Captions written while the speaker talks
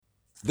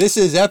This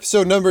is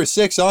episode number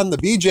 6 on the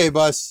BJ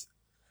Bus.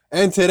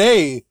 And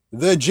today,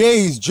 the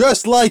Jays,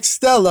 just like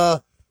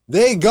Stella,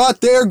 they got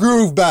their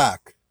groove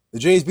back. The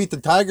Jays beat the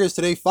Tigers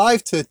today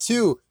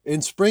 5-2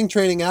 in spring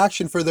training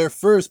action for their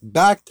first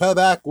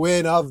back-to-back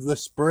win of the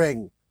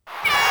spring.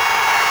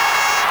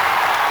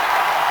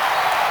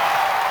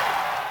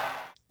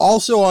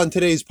 Also on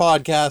today's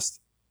podcast,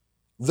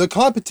 the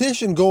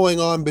competition going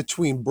on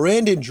between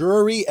Brandon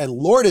Drury and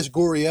Lourdes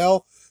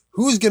Gurriel.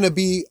 Who's going to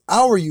be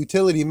our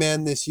utility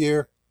man this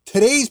year?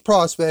 Today's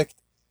prospect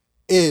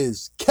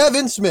is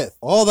Kevin Smith.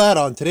 All that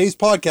on today's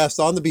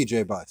podcast on the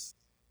BJ Bus.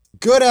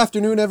 Good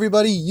afternoon,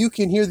 everybody. You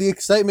can hear the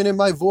excitement in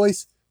my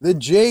voice. The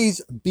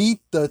Jays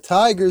beat the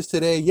Tigers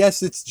today.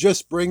 Yes, it's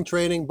just spring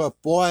training,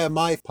 but boy, am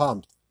I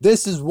pumped.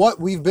 This is what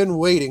we've been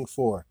waiting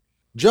for.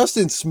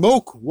 Justin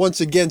Smoke once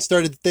again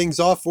started things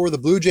off for the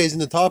Blue Jays in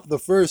the top of the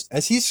first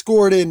as he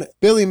scored in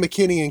Billy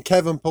McKinney and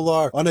Kevin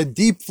Pillar on a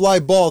deep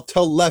fly ball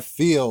to left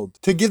field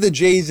to give the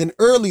Jays an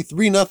early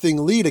 3-0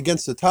 lead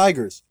against the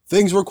Tigers.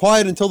 Things were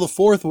quiet until the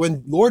fourth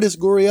when Lourdes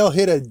Gurriel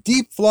hit a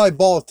deep fly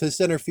ball to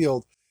center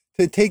field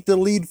to take the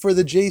lead for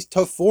the Jays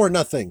to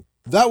 4-0.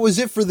 That was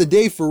it for the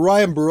day for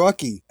Ryan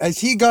Borucki as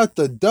he got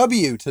the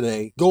W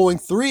today, going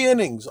 3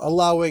 innings,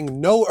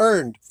 allowing no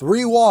earned,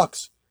 3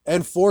 walks,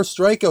 and 4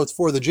 strikeouts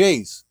for the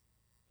Jays.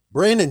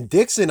 Brandon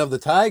Dixon of the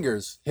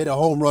Tigers hit a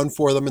home run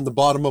for them in the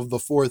bottom of the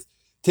fourth,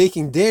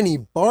 taking Danny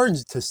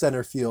Barnes to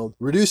center field,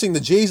 reducing the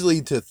Jays'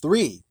 lead to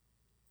 3.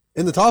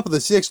 In the top of the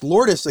sixth,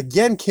 Lourdes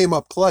again came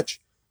up clutch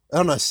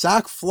on a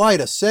sac fly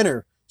to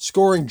center,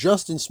 scoring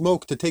Justin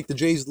Smoke to take the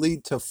Jays'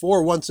 lead to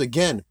 4 once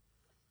again.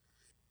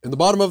 In the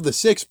bottom of the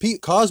sixth,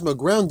 Pete Cosma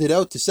grounded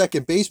out to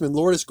second baseman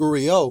Lourdes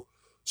Gurriel,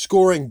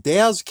 scoring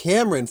Daz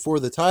Cameron for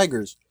the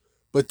Tigers.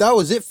 But that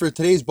was it for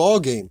today's ball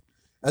game,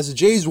 as the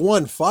Jays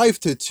won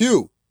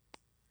 5-2.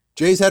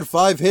 Jays had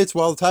 5 hits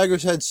while the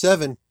Tigers had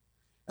 7.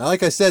 And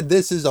like I said,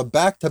 this is a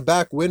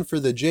back-to-back win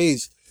for the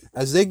Jays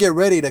as they get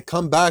ready to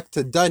come back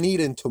to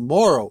Dunedin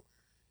tomorrow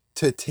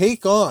to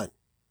take on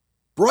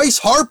Bryce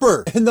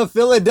Harper and the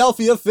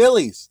Philadelphia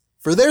Phillies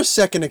for their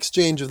second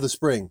exchange of the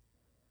spring.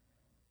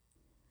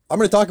 I'm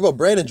going to talk about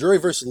Brandon Drury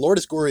versus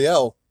Lourdes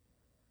Gurriel.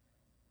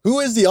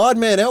 Who is the odd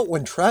man out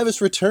when Travis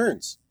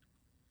returns?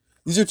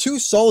 These are 2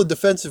 solid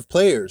defensive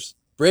players.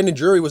 Brandon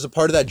Drury was a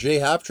part of that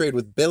J-Happ trade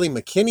with Billy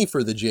McKinney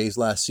for the Jays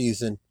last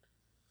season.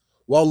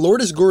 While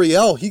Lourdes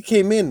Gurriel, he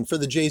came in for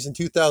the Jays in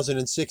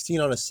 2016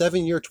 on a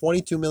 7-year,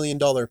 $22 million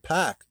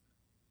pack.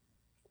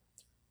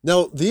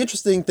 Now, the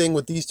interesting thing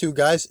with these 2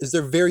 guys is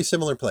they're very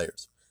similar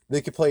players.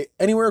 They can play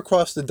anywhere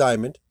across the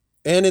diamond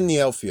and in the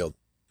outfield.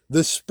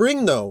 This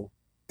spring, though,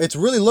 it's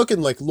really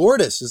looking like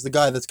Lourdes is the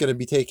guy that's going to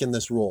be taking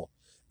this role,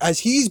 as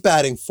he's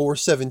batting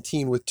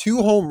 .417 with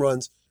 2 home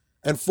runs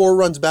and 4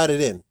 runs batted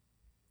in.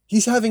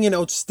 He's having an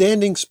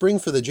outstanding spring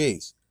for the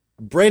Jays.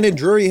 Brandon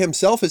Drury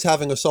himself is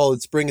having a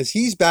solid spring as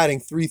he's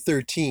batting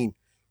 .313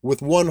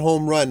 with 1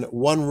 home run,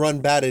 1 run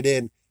batted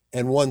in,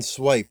 and 1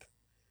 swipe.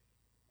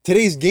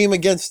 Today's game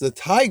against the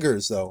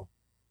Tigers, though,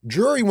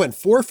 Drury went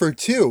 4 for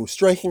 2,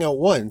 striking out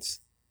once,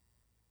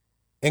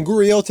 and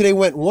Gurriel today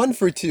went 1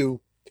 for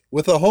 2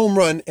 with a home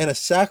run and a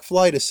sac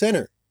fly to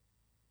center.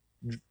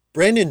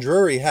 Brandon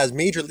Drury has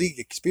major league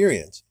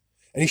experience,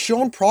 and he's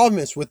shown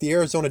promise with the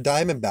Arizona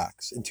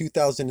Diamondbacks in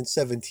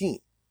 2017.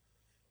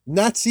 In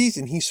that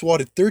season, he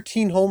swatted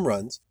 13 home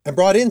runs and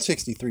brought in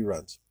 63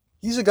 runs.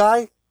 He's a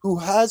guy who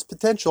has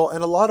potential,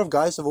 and a lot of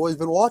guys have always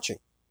been watching.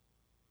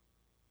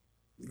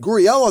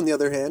 Gurriel, on the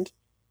other hand,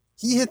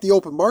 he hit the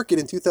open market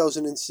in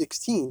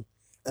 2016,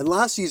 and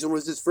last season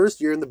was his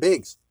first year in the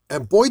bigs.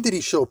 And boy, did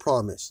he show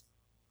promise.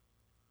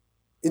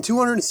 In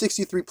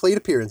 263 plate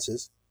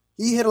appearances,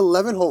 he hit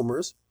 11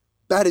 homers,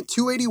 batted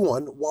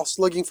 .281 while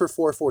slugging for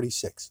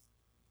 .446.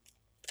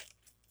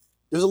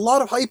 There's a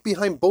lot of hype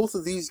behind both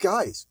of these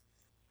guys.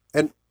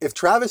 And if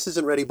Travis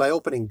isn't ready by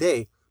opening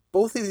day,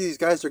 both of these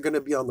guys are going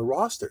to be on the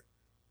roster.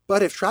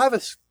 But if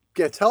Travis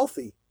gets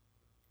healthy,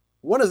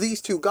 one of these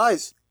 2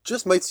 guys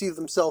just might see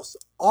themselves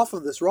off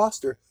of this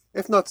roster,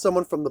 if not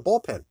someone from the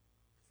bullpen.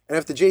 And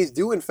if the Jays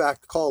do in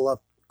fact call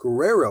up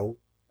Gurriel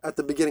at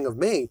the beginning of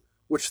May,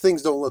 which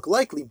things don't look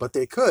likely, but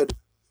they could,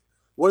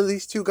 one of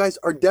these 2 guys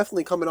are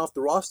definitely coming off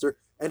the roster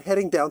and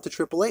heading down to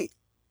AAA.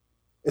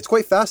 It's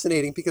quite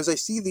fascinating because I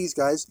see these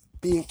guys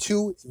being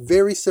 2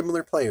 very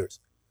similar players.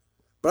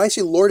 But I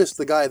see Lourdes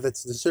the guy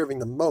that's deserving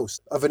the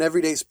most of an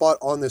everyday spot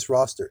on this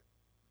roster.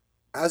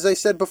 As I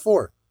said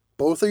before,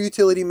 both are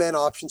utility man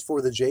options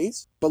for the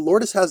Jays, but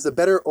Lourdes has the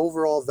better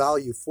overall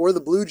value for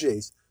the Blue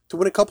Jays to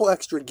win a couple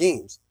extra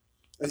games,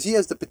 as he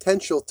has the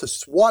potential to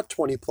swat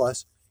 20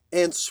 plus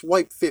and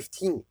swipe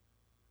 15.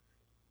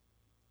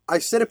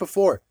 I've said it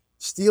before,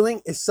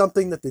 stealing is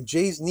something that the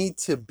Jays need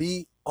to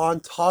be on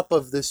top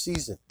of this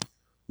season.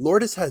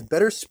 Lourdes has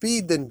better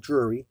speed than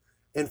Drury,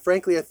 and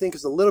frankly I think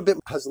has a little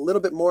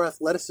bit more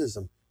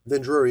athleticism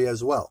than Drury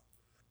as well.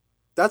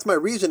 That's my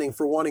reasoning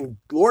for wanting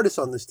Lourdes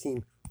on this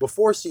team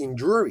before seeing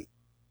Drury.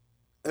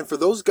 And for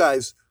those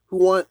guys who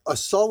want a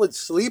solid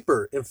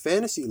sleeper in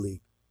fantasy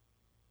league,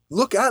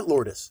 look at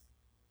Lourdes.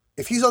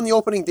 If he's on the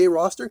opening day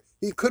roster,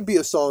 he could be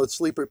a solid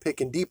sleeper pick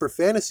in deeper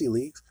fantasy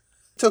leagues.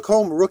 Took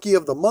home Rookie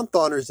of the Month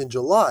honors in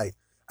July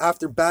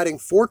after batting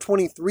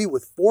 .423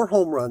 with 4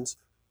 home runs,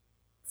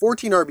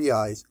 14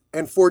 RBIs,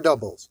 and 4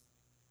 doubles.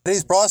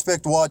 Today's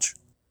Prospect Watch.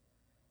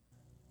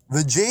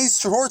 The Jays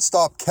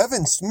shortstop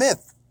Kevin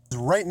Smith is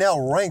right now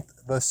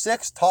ranked the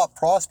 6th top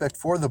prospect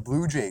for the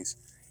Blue Jays.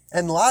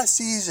 And last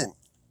season,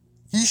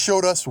 he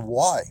showed us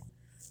why.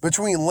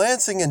 Between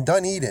Lansing and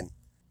Dunedin,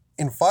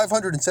 in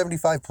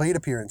 575 plate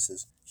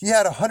appearances, he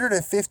had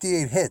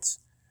 158 hits,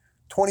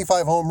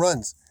 25 home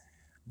runs,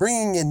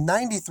 bringing in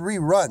 93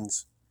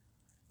 runs,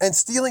 and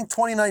stealing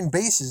 29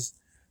 bases,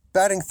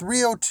 batting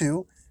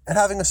 .302, and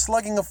having a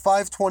slugging of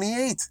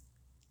 .528.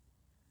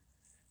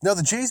 Now,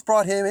 the Jays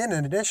brought him in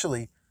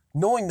initially,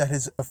 knowing that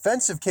his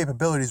offensive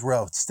capabilities were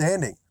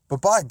outstanding.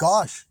 But by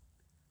gosh,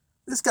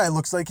 this guy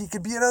looks like he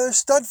could be another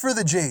stud for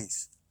the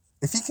Jays.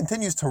 If he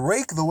continues to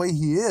rake the way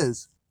he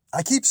is,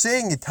 I keep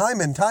saying it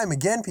time and time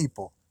again,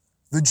 people.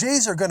 The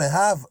Jays are going to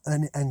have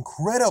an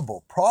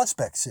incredible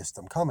prospect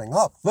system coming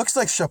up. Looks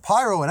like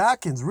Shapiro and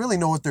Atkins really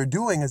know what they're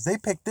doing as they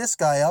picked this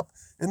guy up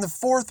in the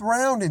 4th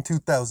round in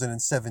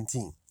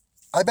 2017.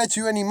 I bet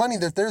you any money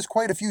that there's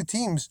quite a few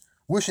teams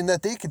wishing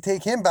that they could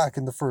take him back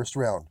in the 1st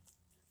round.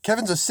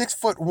 Kevin's a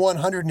 6'1",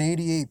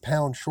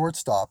 188-pound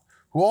shortstop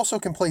who also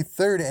can play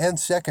 3rd and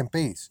 2nd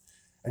base,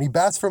 and he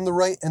bats from the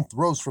right and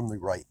throws from the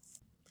right.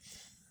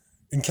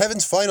 In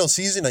Kevin's final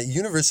season at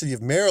University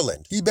of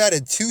Maryland, he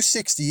batted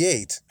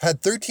 .268,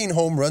 had 13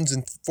 home runs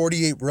and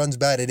 48 runs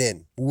batted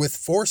in, with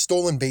 4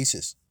 stolen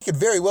bases. He could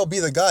very well be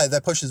the guy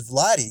that pushes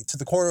Vladdy to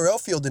the corner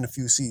outfield in a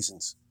few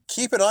seasons.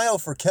 Keep an eye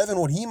out for Kevin,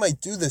 what he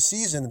might do this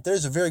season.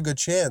 There's a very good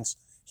chance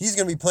he's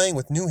going to be playing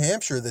with New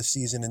Hampshire this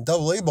season in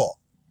AA ball.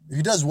 If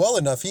he does well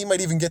enough, he might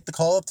even get the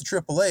call up to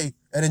AAA,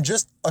 and in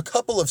just a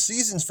couple of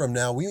seasons from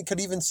now, we could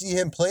even see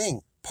him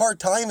playing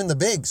part-time in the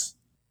bigs.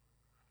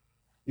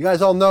 You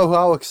guys all know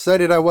how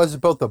excited I was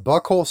about the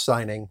Buckhole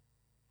signing.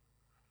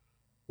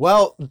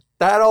 Well,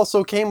 that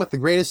also came with the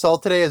greatest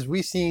salt today as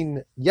we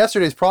seen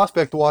yesterday's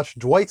Prospect Watch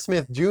Dwight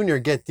Smith Jr.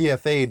 get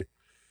DFA'd.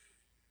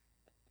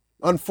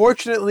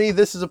 Unfortunately,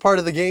 this is a part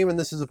of the game and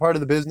this is a part of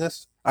the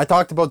business. I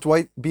talked about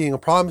Dwight being a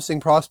promising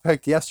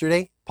prospect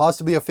yesterday,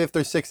 possibly a 5th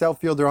or 6th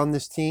outfielder on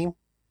this team.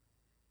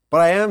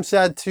 But I am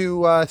sad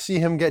to see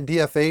him get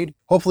DFA'd.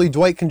 Hopefully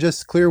Dwight can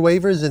just clear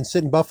waivers and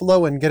sit in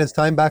Buffalo and get his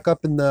time back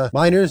up in the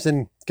minors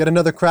and get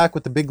another crack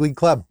with the big league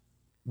club.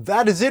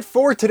 That is it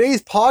for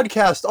today's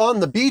podcast on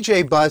the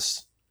BJ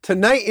Bus.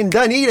 Tonight in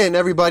Dunedin,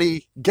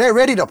 everybody, get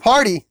ready to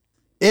party.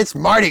 It's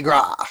Mardi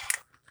Gras.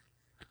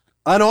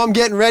 I know I'm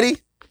getting ready.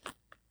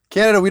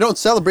 Canada, we don't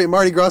celebrate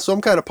Mardi Gras, so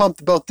I'm kind of pumped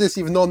about this,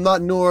 even though I'm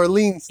not in New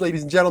Orleans,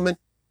 ladies and gentlemen.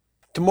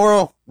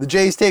 Tomorrow, the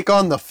Jays take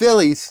on the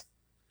Phillies.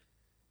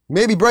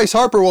 Maybe Bryce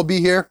Harper will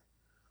be here.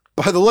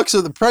 By the looks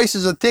of the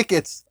prices of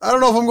tickets, I don't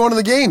know if I'm going to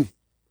the game.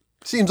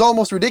 Seems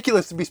almost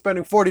ridiculous to be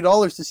spending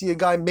 $40 to see a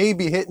guy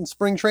maybe hit in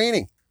spring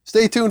training.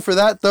 Stay tuned for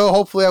that, though.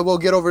 Hopefully I will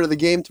get over to the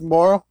game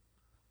tomorrow.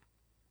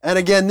 And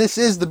again, this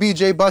is the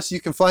BJ Bus.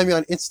 You can find me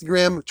on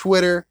Instagram,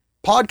 Twitter.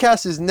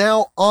 Podcast is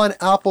now on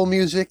Apple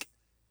Music,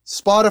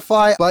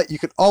 Spotify, but you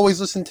can always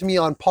listen to me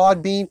on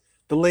Podbean.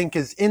 The link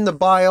is in the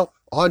bio.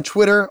 On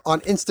Twitter, on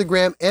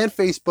Instagram, and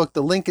Facebook,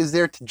 the link is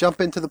there to jump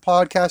into the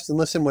podcast and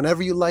listen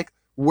whenever you like,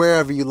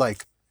 wherever you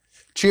like.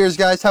 Cheers,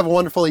 guys. Have a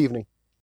wonderful evening.